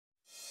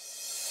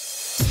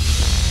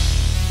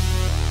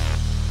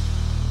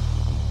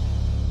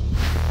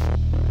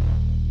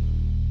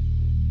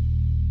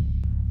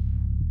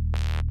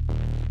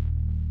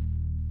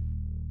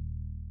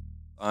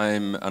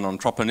I'm an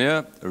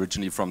entrepreneur,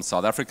 originally from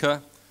South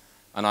Africa,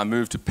 and I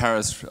moved to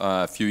Paris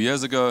a few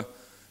years ago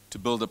to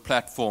build a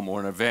platform or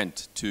an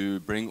event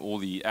to bring all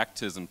the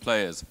actors and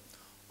players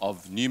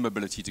of new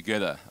mobility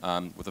together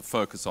with a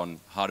focus on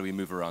how do we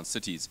move around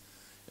cities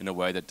in a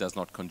way that does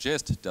not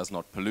congest, does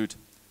not pollute,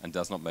 and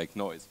does not make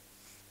noise.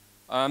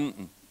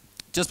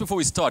 Just before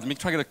we start, let me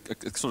try to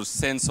get a sort of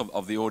sense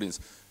of the audience.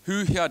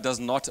 Who here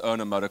does not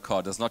own a motor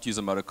car, does not use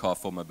a motor car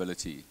for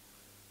mobility?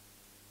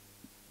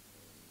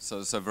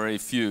 So very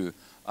few.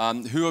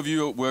 Who of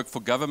you work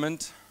for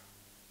government?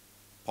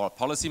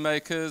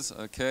 Policymakers,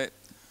 okay.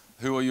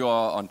 Who are you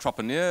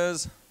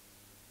entrepreneurs?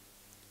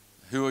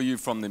 Who are you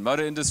from the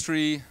motor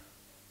industry?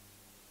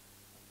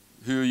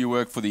 Who you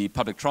work for the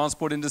public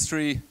transport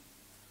industry?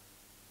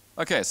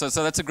 Okay, so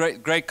that's a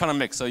great kind of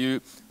mix. So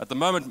you, at the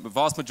moment, the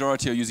vast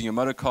majority are using your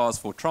motor cars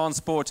for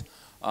transport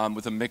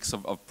with a mix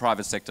of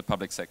private sector,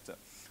 public sector.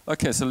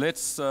 Okay, so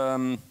let's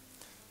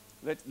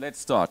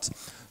start.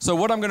 So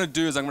what I'm going to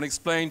do is I'm going to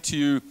explain to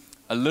you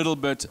a little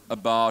bit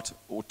about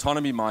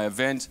Autonomy, my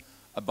event,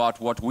 about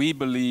what we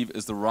believe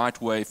is the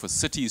right way for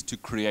cities to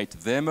create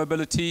their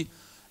mobility,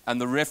 and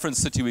the reference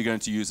city we're going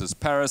to use is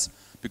Paris,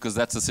 because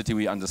that's a city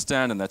we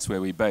understand and that's where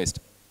we're based.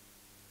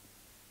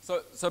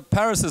 So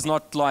Paris is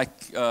not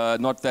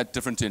that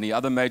different to any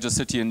other major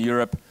city in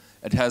Europe.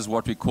 It has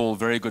what we call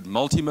very good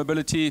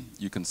multi-mobility.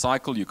 You can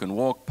cycle, you can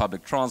walk,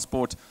 public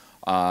transport,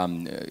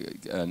 and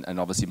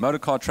obviously motor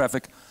car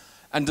traffic.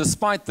 And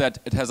despite that,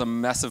 it has a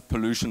massive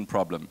pollution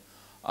problem.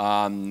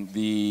 Since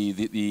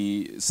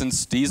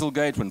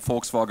Dieselgate, when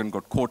Volkswagen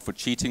got caught for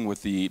cheating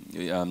with the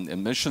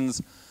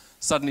emissions,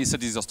 suddenly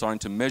cities are starting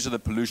to measure the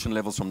pollution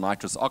levels from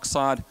nitrous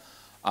oxide.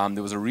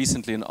 There was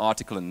recently an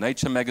article in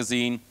Nature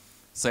magazine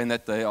saying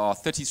that there are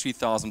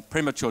 33,000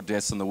 premature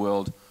deaths in the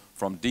world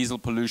from diesel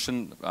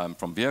pollution,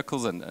 from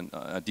vehicles and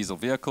diesel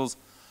vehicles,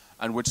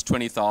 and which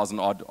 20,000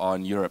 odd are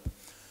in Europe.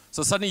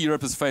 So suddenly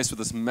Europe is faced with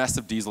this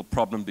massive diesel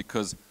problem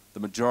because the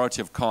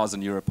majority of cars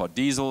in Europe are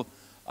diesel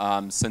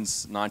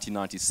since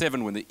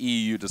 1997, when the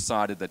EU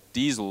decided that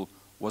diesel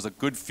was a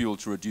good fuel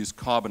to reduce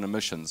carbon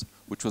emissions,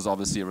 which was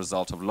obviously a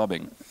result of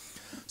lobbying.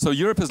 So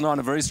Europe is now in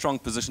a very strong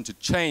position to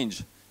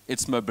change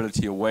its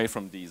mobility away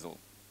from diesel.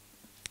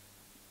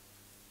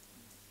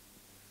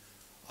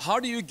 How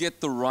do you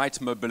get the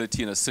right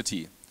mobility in a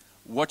city?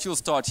 What you'll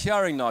start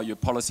hearing now, your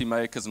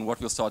policymakers, and what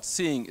we'll start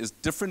seeing is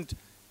different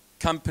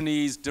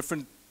companies,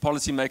 different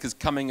policymakers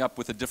coming up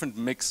with a different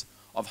mix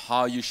of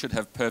how you should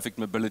have perfect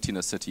mobility in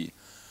a city.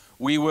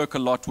 We work a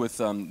lot with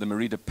the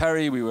Mairie de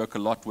Paris, we work a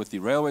lot with the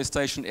railway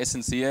station,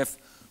 SNCF,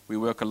 we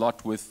work a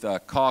lot with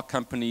car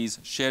companies,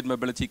 shared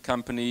mobility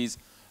companies,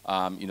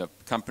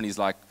 companies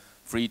like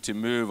Free to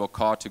Move or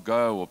Car to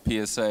Go or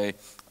PSA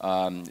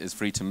is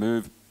Free to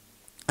Move.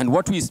 And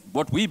what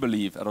we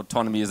believe at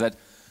Autonomy is that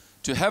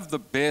to have the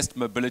best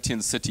mobility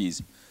in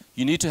cities,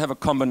 you need to have a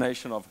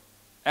combination of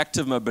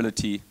active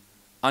mobility,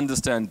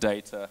 understand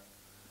data,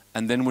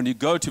 and then when you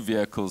go to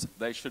vehicles,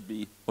 they should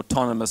be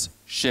autonomous,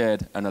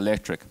 shared, and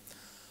electric.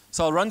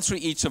 So I'll run through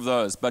each of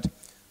those, but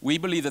we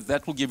believe that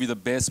that will give you the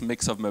best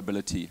mix of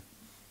mobility.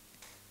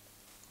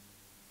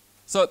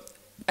 So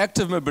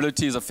active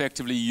mobility is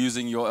effectively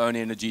using your own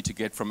energy to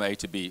get from A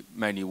to B,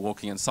 mainly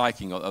walking and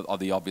cycling are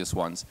the obvious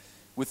ones.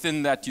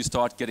 Within that, you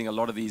start getting a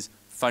lot of these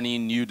funny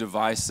new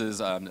devices,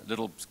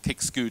 little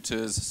kick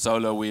scooters,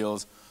 solar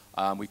wheels.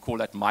 We call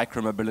that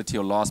micro-mobility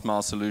or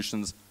last-mile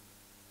solutions.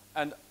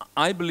 And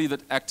I believe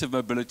that active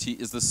mobility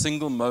is the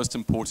single most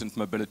important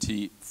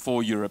mobility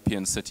for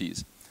European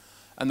cities.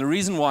 And the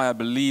reason why I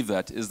believe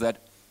that is that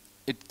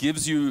it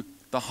gives you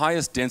the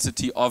highest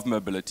density of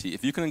mobility.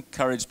 If you can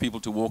encourage people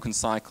to walk and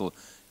cycle,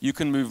 you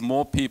can move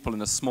more people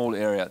in a small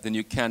area than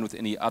you can with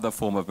any other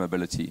form of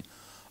mobility.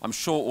 I'm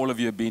sure all of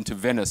you have been to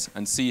Venice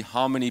and see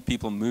how many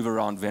people move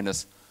around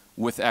Venice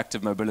with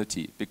active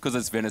mobility. Because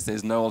it's Venice,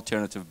 there's no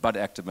alternative but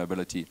active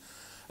mobility.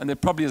 And there are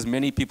probably as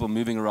many people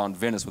moving around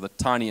Venice with a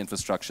tiny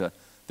infrastructure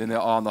than there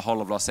are in the whole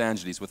of Los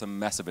Angeles with a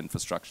massive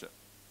infrastructure.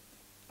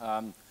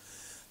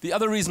 The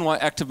other reason why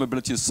active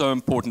mobility is so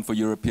important for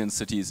European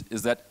cities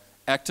is that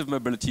active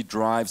mobility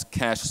drives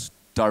cash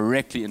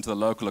directly into the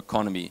local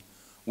economy.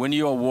 When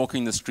you are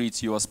walking the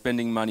streets, you are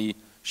spending money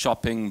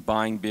shopping,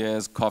 buying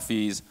beers,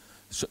 coffees,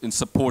 in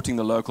supporting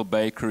the local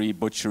bakery,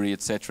 butchery,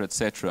 etc.,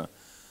 etc.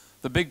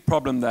 The big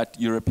problem that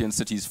European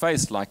cities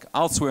face, like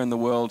elsewhere in the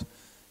world,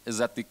 is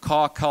that the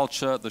car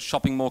culture, the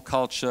shopping mall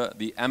culture,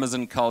 the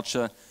Amazon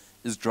culture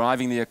is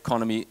driving the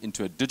economy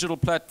into a digital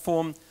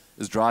platform,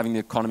 is driving the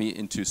economy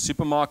into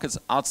supermarkets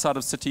outside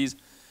of cities,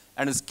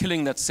 and is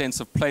killing that sense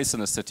of place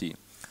in a city.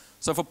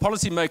 So for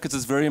policymakers,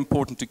 it's very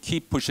important to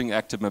keep pushing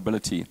active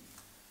mobility.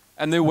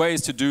 And there are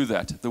ways to do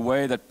that. The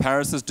way that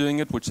Paris is doing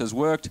it, which has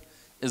worked,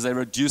 is they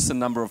reduce the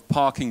number of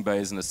parking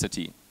bays in a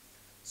city.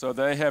 So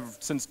they have,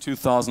 since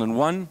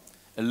 2001,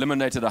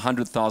 eliminated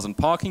 100,000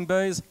 parking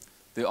bays.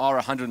 There are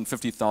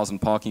 150,000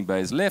 parking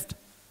bays left.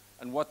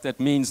 And what that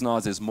means now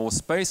is there's more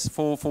space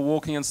for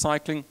walking and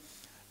cycling,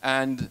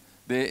 and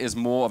there is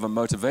more of a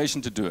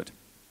motivation to do it.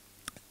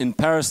 In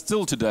Paris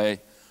still today,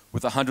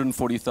 with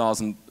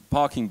 140,000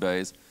 parking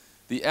bays,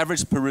 the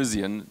average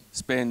Parisian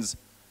spends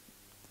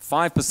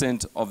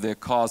 5% of their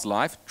car's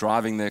life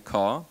driving their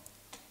car.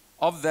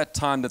 Of that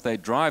time that they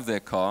drive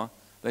their car,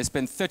 they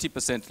spend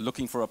 30%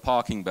 looking for a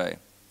parking bay.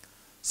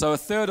 So a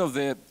third of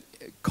their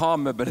car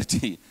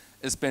mobility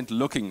is spent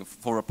looking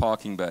for a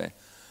parking bay.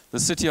 The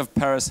city of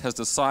Paris has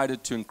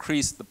decided to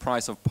increase the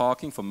price of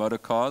parking for motor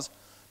cars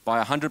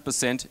by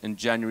 100% in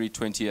January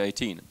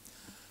 2018.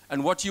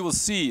 And what you will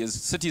see is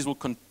cities will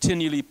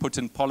continually put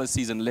in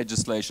policies and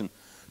legislation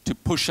to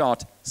push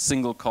out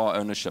single car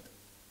ownership.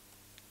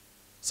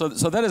 So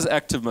that is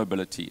active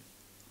mobility.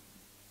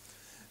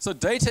 So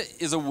data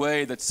is a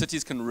way that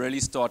cities can really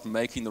start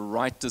making the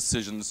right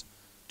decisions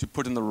to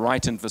put in the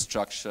right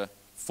infrastructure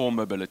for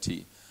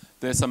mobility.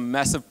 There's some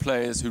massive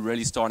players who are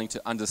really starting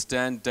to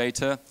understand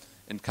data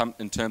in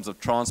terms of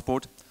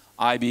transport.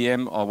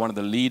 IBM are one of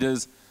the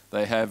leaders.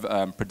 They have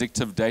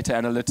predictive data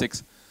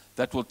analytics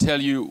that will tell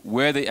you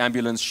where the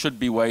ambulance should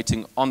be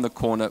waiting on the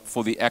corner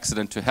for the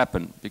accident to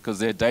happen, because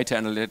their data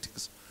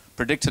analytics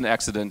predict an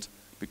accident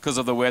because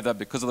of the weather,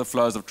 because of the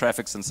flows of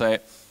traffic, and say,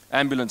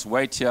 ambulance,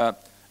 wait here,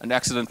 an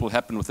accident will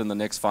happen within the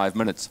next 5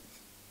 minutes.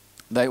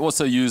 They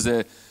also use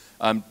their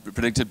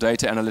predictive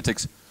data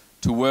analytics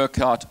to work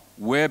out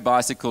where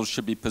bicycles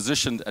should be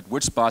positioned at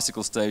which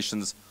bicycle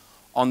stations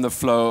on the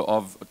flow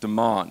of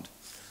demand.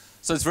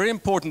 So it's very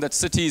important that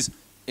cities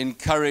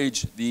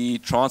encourage the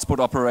transport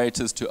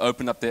operators to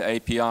open up their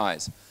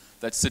APIs,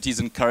 that cities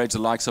encourage the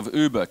likes of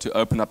Uber to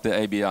open up their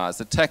APIs,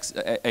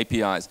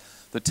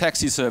 the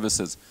taxi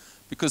services,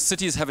 because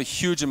cities have a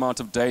huge amount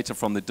of data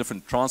from the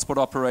different transport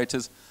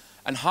operators.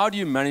 And how do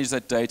you manage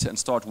that data and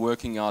start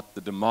working out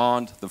the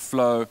demand, the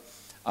flow,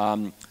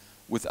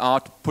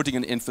 without putting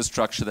in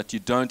infrastructure that you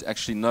don't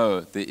actually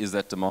know there is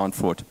that demand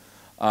for it?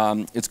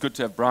 It's good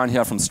to have Brian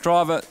here from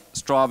Strava.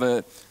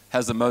 Strava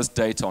has the most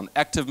data on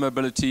active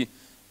mobility.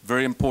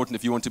 Very important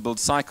if you want to build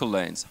cycle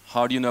lanes.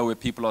 How do you know where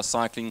people are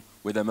cycling,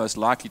 where they're most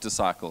likely to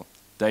cycle?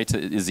 Data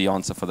is the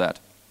answer for that.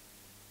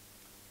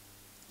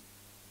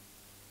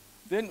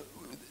 Then,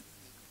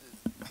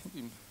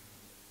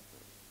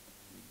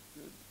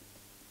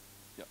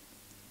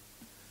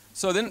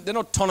 so then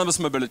autonomous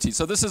mobility.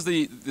 So this is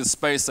the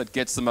space that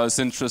gets the most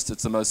interest.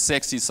 It's the most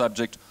sexy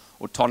subject,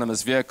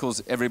 autonomous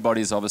vehicles.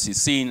 Everybody's obviously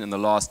seen in the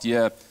last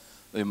year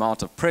the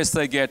amount of press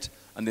they get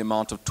and the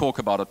amount of talk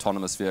about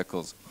autonomous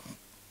vehicles.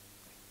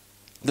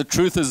 The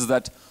truth is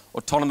that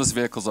autonomous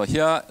vehicles are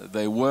here,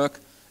 they work,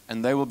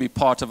 and they will be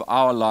part of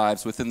our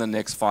lives within the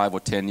next 5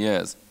 or 10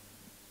 years.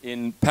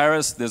 In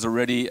Paris, there's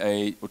already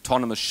an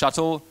autonomous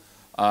shuttle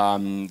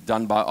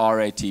done by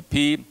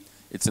RATP.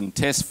 It's in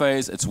test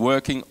phase. It's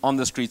working on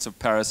the streets of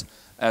Paris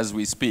as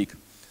we speak.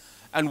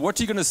 And what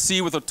you're going to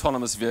see with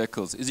autonomous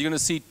vehicles is you're going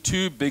to see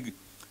two big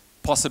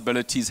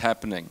possibilities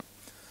happening.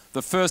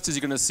 The first is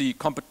you're going to see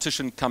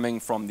competition coming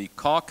from the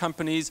car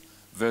companies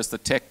versus the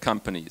tech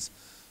companies.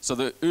 So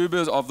the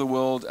Ubers of the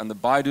world and the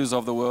Baidus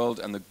of the world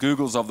and the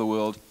Googles of the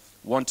world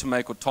want to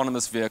make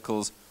autonomous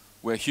vehicles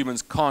where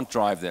humans can't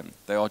drive them.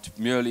 They are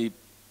merely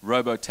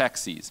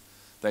robo-taxis.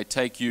 They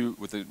take you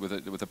with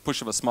a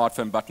push of a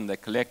smartphone button, they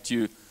collect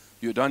you.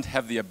 You don't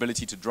have the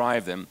ability to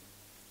drive them.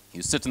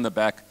 You sit in the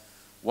back,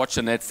 watch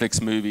a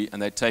Netflix movie,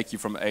 and they take you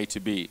from A to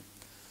B.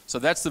 So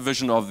that's the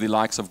vision of the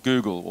likes of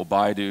Google or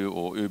Baidu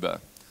or Uber.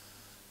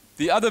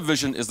 The other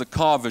vision is the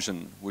car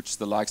vision, which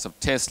the likes of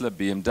Tesla,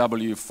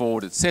 BMW,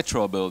 Ford,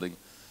 etc. are building.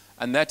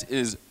 And that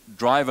is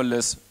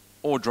driverless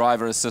or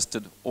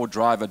driver-assisted or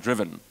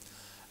driver-driven.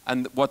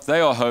 And what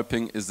they are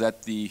hoping is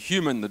that the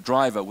human, the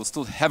driver, will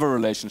still have a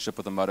relationship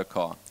with the motor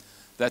car.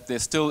 That there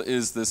still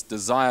is this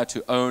desire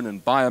to own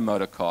and buy a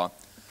motor car,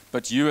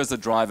 but you as a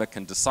driver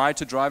can decide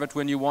to drive it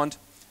when you want,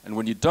 and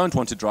when you don't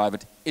want to drive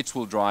it, it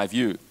will drive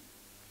you.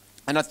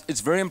 And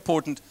it's very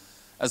important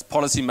as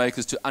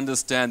policymakers to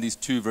understand these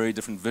two very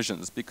different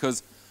visions,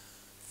 because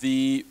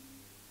the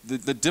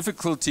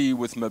difficulty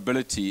with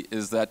mobility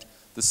is that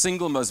the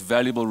single most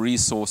valuable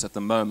resource at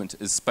the moment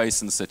is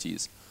space in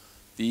cities.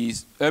 The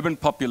urban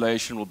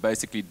population will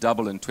basically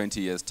double in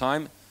 20 years'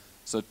 time,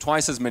 so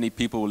twice as many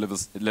people will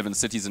live in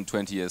cities in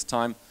 20 years'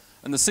 time,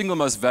 and the single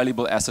most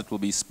valuable asset will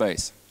be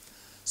space.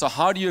 So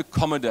how do you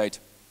accommodate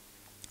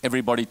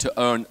everybody to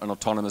own an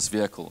autonomous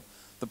vehicle?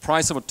 The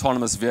price of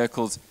autonomous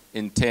vehicles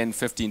in 10,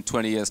 15,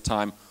 20 years'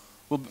 time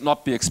will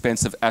not be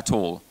expensive at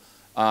all.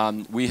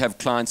 We have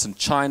clients in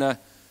China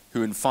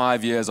who in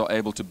 5 years are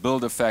able to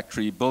build a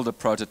factory, build a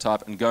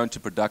prototype, and go into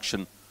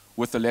production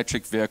with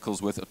electric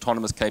vehicles with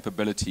autonomous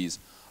capabilities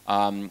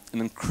in an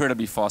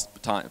incredibly fast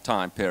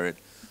time period.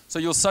 So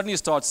you'll suddenly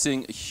start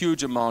seeing a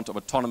huge amount of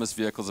autonomous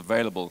vehicles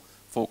available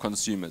for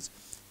consumers.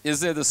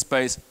 Is there the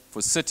space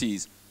for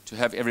cities to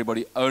have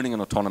everybody owning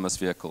an autonomous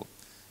vehicle?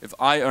 If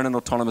I own an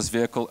autonomous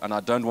vehicle and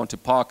I don't want to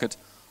park it,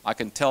 I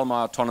can tell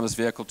my autonomous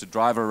vehicle to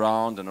drive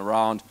around and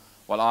around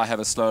while I have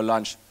a slow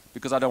lunch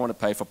because I don't want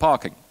to pay for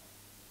parking.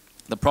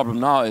 The problem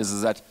now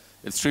is that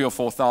if 3,000 or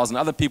 4,000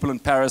 other people in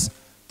Paris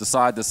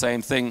decide the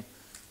same thing,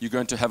 you're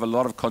going to have a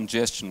lot of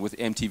congestion with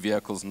empty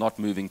vehicles not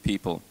moving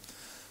people.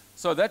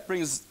 So that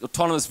brings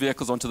autonomous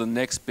vehicles onto the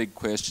next big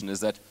question,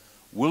 is that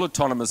will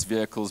autonomous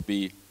vehicles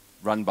be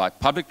run by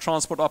public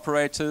transport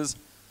operators,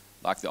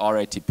 like the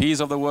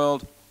RATPs of the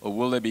world, or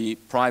will they be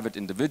private,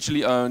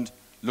 individually owned,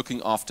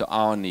 looking after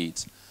our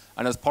needs?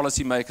 And as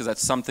policymakers,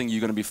 that's something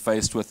you're going to be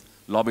faced with,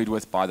 lobbied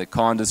with by the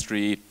car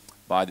industry,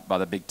 by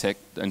the big tech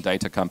and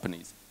data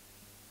companies.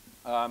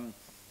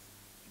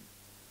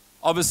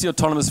 Obviously,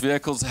 autonomous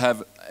vehicles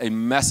have a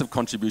massive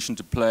contribution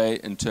to play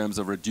in terms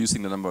of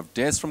reducing the number of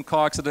deaths from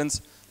car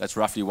accidents. That's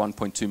roughly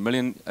 1.2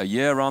 million a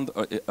year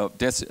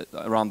deaths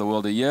around the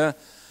world a year.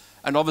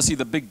 And obviously,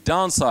 the big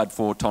downside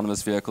for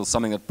autonomous vehicles,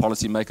 something that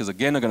policymakers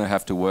again are going to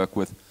have to work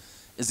with,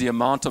 is the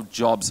amount of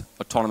jobs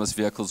autonomous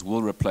vehicles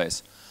will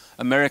replace.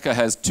 America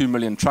has 2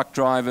 million truck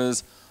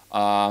drivers.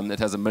 It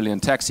has 1 million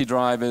taxi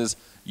drivers.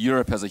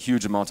 Europe has a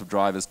huge amount of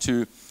drivers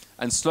too.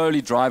 And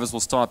slowly, drivers will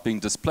start being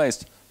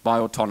displaced by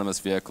autonomous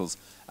vehicles.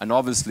 And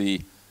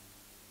obviously,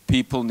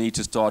 people need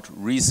to start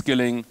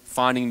reskilling,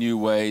 finding new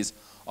ways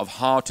of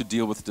how to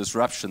deal with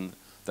disruption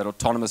that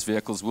autonomous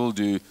vehicles will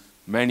do,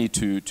 mainly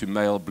to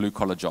male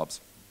blue-collar jobs.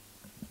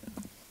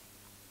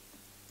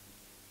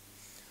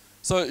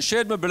 So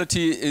shared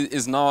mobility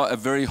is now a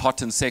very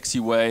hot and sexy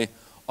way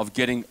of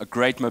getting a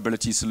great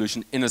mobility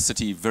solution in a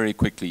city very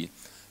quickly.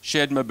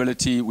 Shared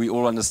mobility, we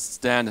all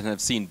understand and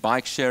have seen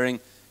bike sharing.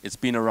 It's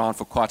been around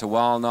for quite a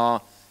while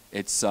now.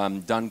 It's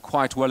done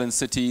quite well in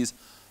cities.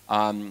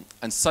 And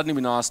suddenly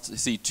we now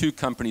see two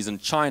companies in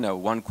China,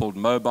 one called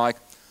Mobike,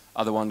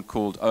 other one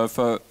called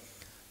Ofo,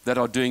 that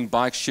are doing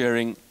bike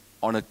sharing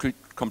on a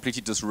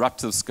completely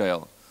disruptive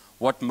scale.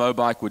 What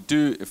Mobike would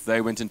do if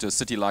they went into a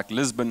city like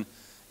Lisbon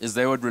is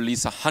they would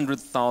release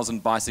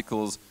 100,000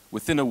 bicycles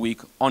within a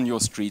week on your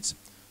streets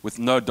with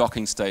no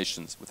docking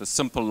stations, with a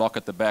simple lock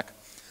at the back.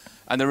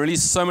 And they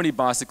release so many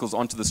bicycles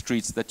onto the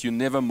streets that you're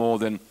never more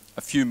than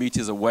a few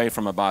meters away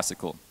from a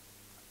bicycle.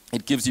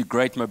 It gives you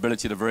great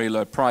mobility at a very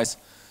low price,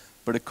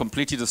 but it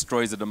completely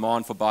destroys the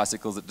demand for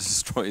bicycles. It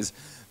destroys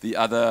the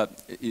other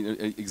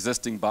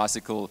existing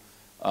bicycle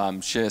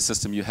share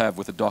system you have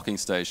with the docking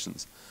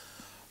stations.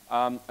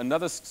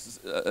 Another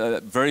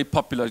very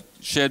popular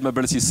shared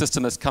mobility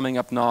system that's coming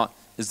up now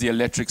is the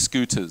electric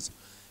scooters.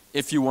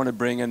 If you want to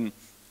bring in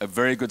a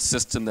very good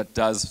system that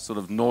does sort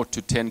of 0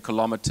 to 10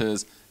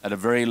 kilometers at a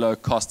very low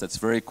cost, that's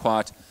very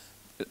quiet,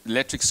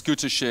 electric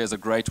scooter share is a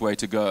great way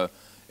to go.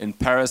 In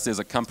Paris, there's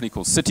a company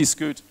called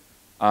CityScoot.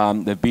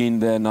 They've been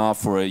there now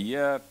for a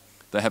year.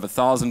 They have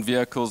 1,000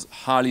 vehicles,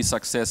 highly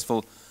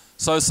successful.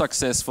 So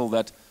successful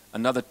that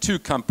another 2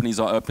 companies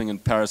are opening in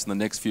Paris in the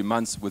next few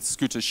months with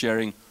scooter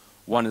sharing.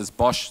 One is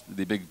Bosch,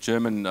 the big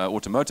German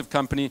automotive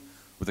company,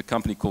 with a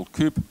company called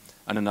Coop,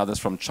 and another is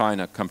from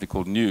China, a company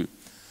called New.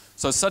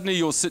 So suddenly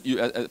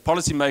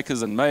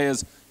policymakers and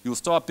mayors, you'll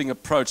start being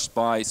approached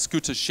by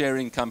scooter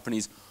sharing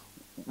companies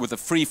with a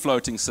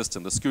free-floating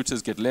system. The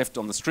scooters get left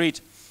on the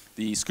street.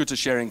 The scooter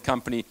sharing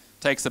company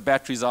takes the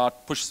batteries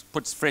out,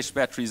 puts fresh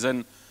batteries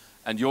in,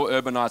 and your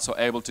urbanites are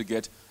able to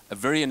get a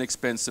very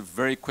inexpensive,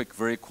 very quick,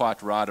 very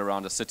quiet ride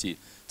around a city.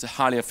 It's a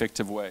highly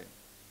effective way.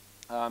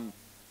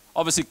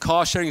 Obviously,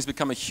 car sharing has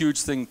become a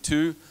huge thing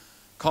too.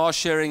 Car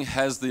sharing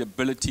has the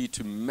ability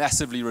to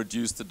massively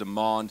reduce the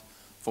demand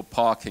for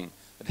parking.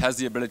 It has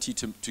the ability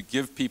to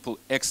give people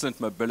excellent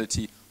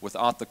mobility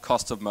without the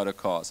cost of motor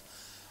cars.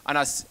 And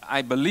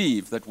I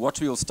believe that what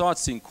we will start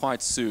seeing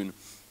quite soon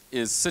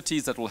is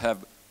cities that will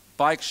have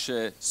bike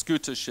share,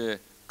 scooter share,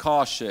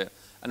 car share,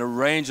 and a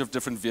range of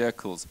different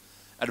vehicles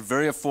at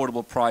very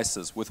affordable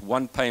prices with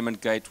one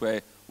payment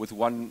gateway, with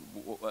one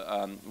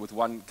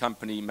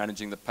company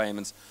managing the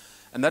payments.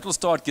 And that will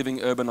start giving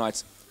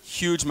urbanites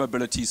huge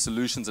mobility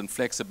solutions and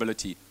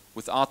flexibility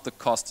without the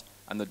cost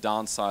and the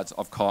downsides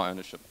of car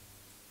ownership.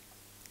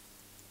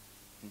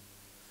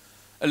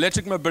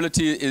 Electric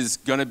mobility is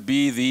going to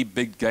be the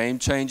big game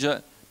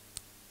changer.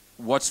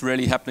 What's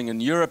really happening in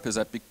Europe is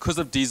that because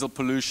of diesel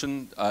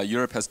pollution,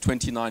 Europe has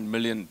 29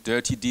 million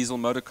dirty diesel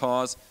motor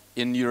cars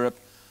in Europe,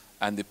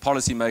 and the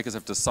policymakers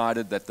have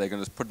decided that they're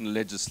going to put in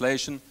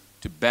legislation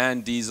to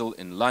ban diesel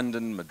in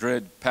London,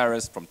 Madrid,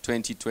 Paris from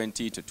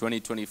 2020 to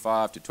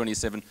 2025 to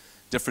 27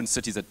 different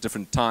cities at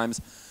different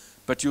times.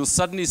 But you'll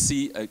suddenly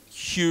see a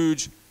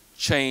huge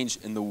change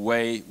in the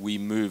way we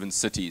move in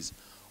cities.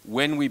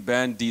 When we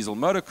ban diesel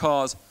motor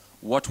cars,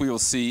 what we will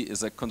see is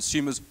that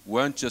consumers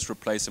won't just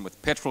replace them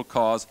with petrol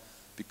cars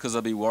because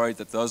they'll be worried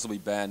that those will be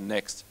banned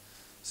next.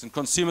 So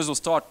consumers will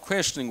start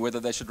questioning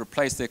whether they should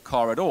replace their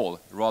car at all,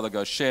 rather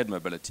go shared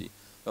mobility.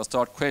 They'll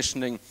start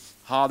questioning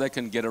how they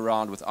can get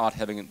around without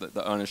having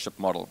the ownership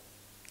model.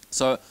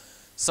 So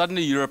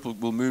suddenly Europe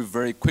will move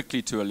very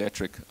quickly to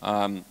electric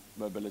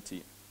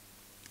mobility.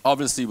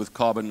 Obviously with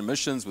carbon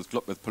emissions,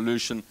 with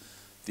pollution,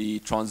 the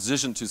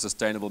transition to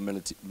sustainable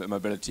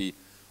mobility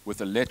with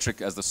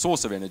electric as the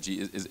source of energy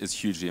is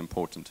hugely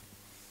important.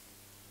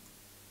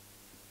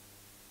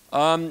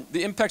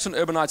 The impacts on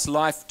urbanites'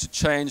 life to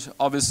change,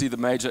 obviously the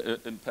major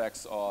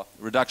impacts are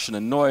reduction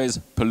in noise,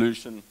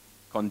 pollution,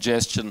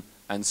 congestion,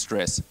 and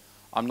stress.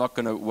 I'm not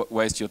going to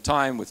waste your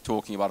time with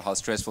talking about how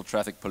stressful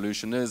traffic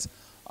pollution is.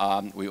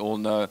 We all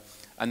know.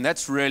 And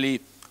that's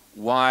really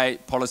why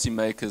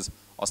policymakers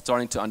are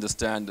starting to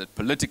understand that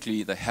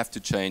politically they have to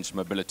change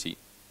mobility.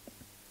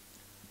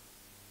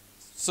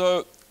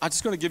 So I'm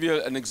just going to give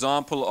you an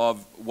example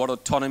of what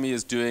autonomy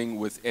is doing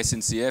with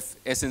SNCF.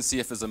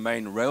 SNCF is a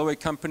main railway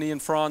company in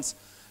France.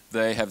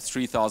 They have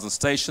 3,000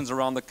 stations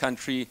around the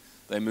country.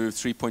 They move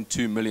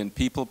 3.2 million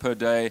people per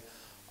day.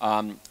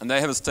 And they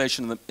have a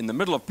station in the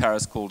middle of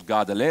Paris called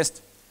Gare de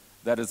l'Est.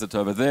 That is it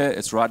over there.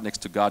 It's right next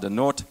to Gare de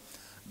Nord.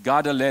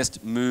 Gare de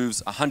l'Est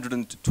moves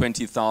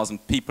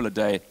 120,000 people a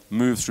day,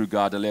 move through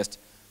Gare de l'Est,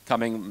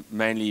 coming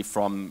mainly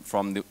from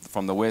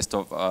the west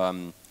of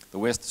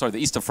the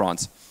east of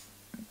France.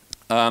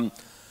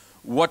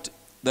 What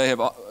they have,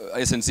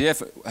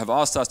 SNCF have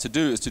asked us to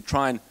do is to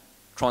try and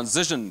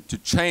transition, to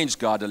change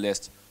Gare de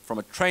l'Est from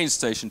a train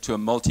station to a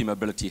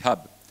multi-mobility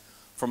hub,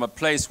 from a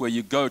place where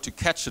you go to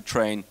catch a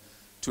train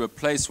to a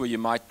place where you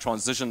might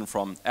transition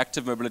from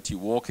active mobility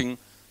walking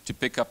to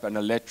pick up an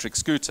electric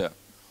scooter,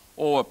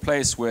 or a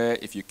place where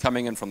if you're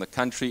coming in from the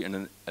country in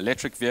an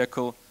electric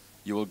vehicle,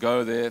 you will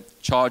go there,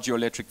 charge your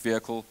electric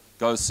vehicle,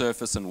 go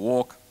surface and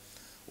walk,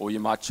 or you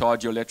might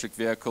charge your electric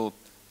vehicle,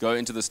 go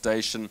into the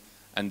station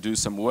and do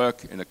some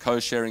work in a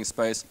co-sharing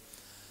space.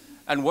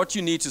 And what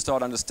you need to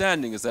start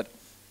understanding is that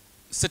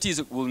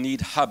cities will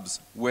need hubs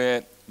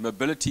where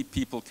mobility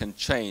people can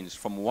change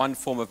from one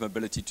form of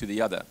mobility to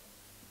the other.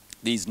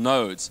 These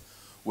nodes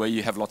where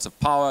you have lots of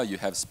power, you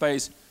have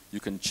space, you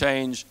can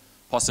change,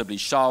 possibly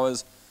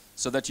showers,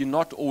 so that you're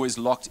not always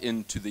locked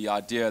into the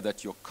idea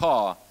that your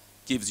car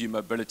gives you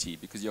mobility,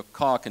 because your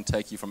car can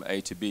take you from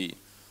A to B.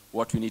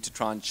 What we need to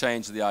try and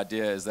change the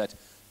idea is that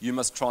you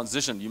must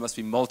transition, you must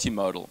be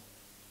multimodal.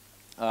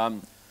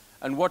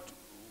 And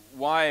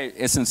why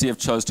SNCF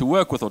chose to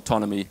work with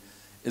autonomy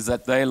is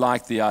that they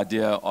like the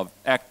idea of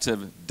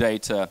active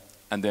data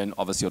and then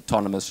obviously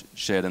autonomous,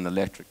 shared and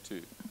electric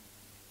too.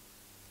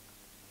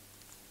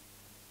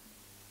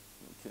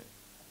 Okay.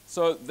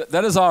 So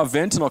that is our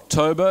event in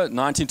October,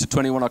 19 to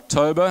 21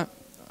 October.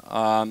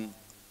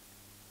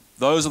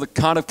 Those are the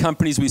kind of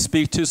companies we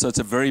speak to, so it's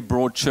a very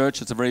broad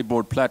church, it's a very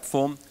broad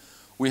platform.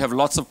 We have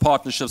lots of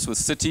partnerships with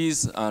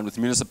cities and with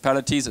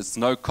municipalities. It's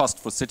no cost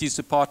for cities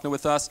to partner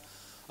with us.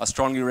 I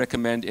strongly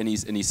recommend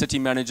any city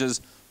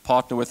managers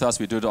partner with us.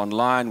 We do it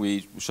online.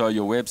 We show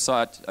your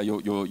website,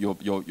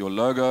 your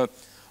logo.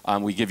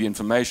 We give you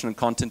information and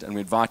content, and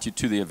we invite you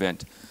to the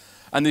event.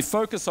 And the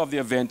focus of the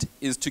event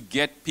is to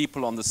get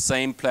people on the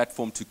same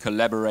platform to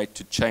collaborate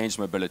to change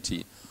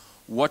mobility.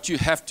 What you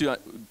have to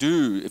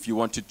do if you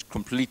want to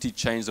completely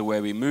change the way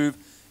we move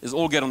is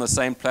all get on the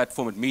same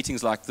platform at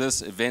meetings like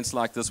this, events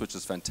like this, which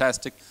is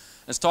fantastic,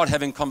 and start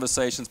having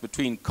conversations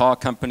between car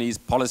companies,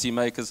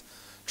 policymakers,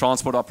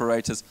 transport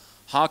operators.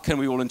 How can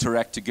we all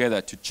interact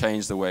together to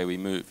change the way we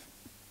move?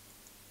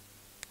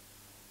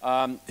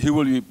 Who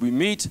will we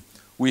meet?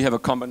 We have a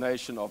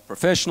combination of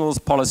professionals,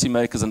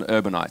 policymakers, and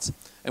urbanites.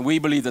 And we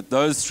believe that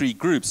those three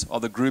groups are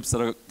the groups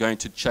that are going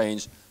to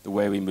change the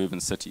way we move in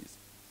cities.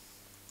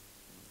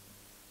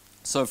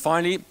 So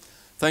finally,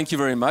 thank you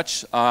very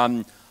much.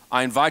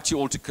 I invite you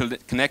all to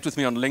connect with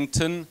me on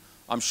LinkedIn.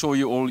 I'm sure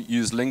you all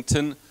use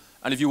LinkedIn.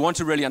 And if you want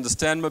to really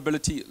understand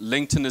mobility,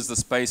 LinkedIn is the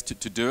space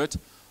to do it.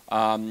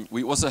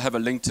 We also have a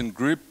LinkedIn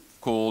group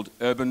called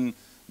Urban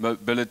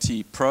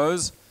Mobility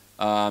Pros.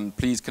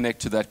 Please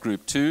connect to that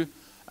group too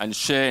and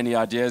share any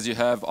ideas you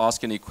have,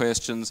 ask any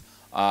questions.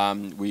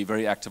 We're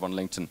very active on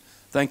LinkedIn.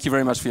 Thank you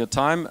very much for your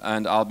time,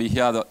 and I'll be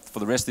here for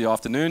the rest of the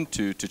afternoon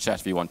to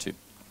chat if you want to.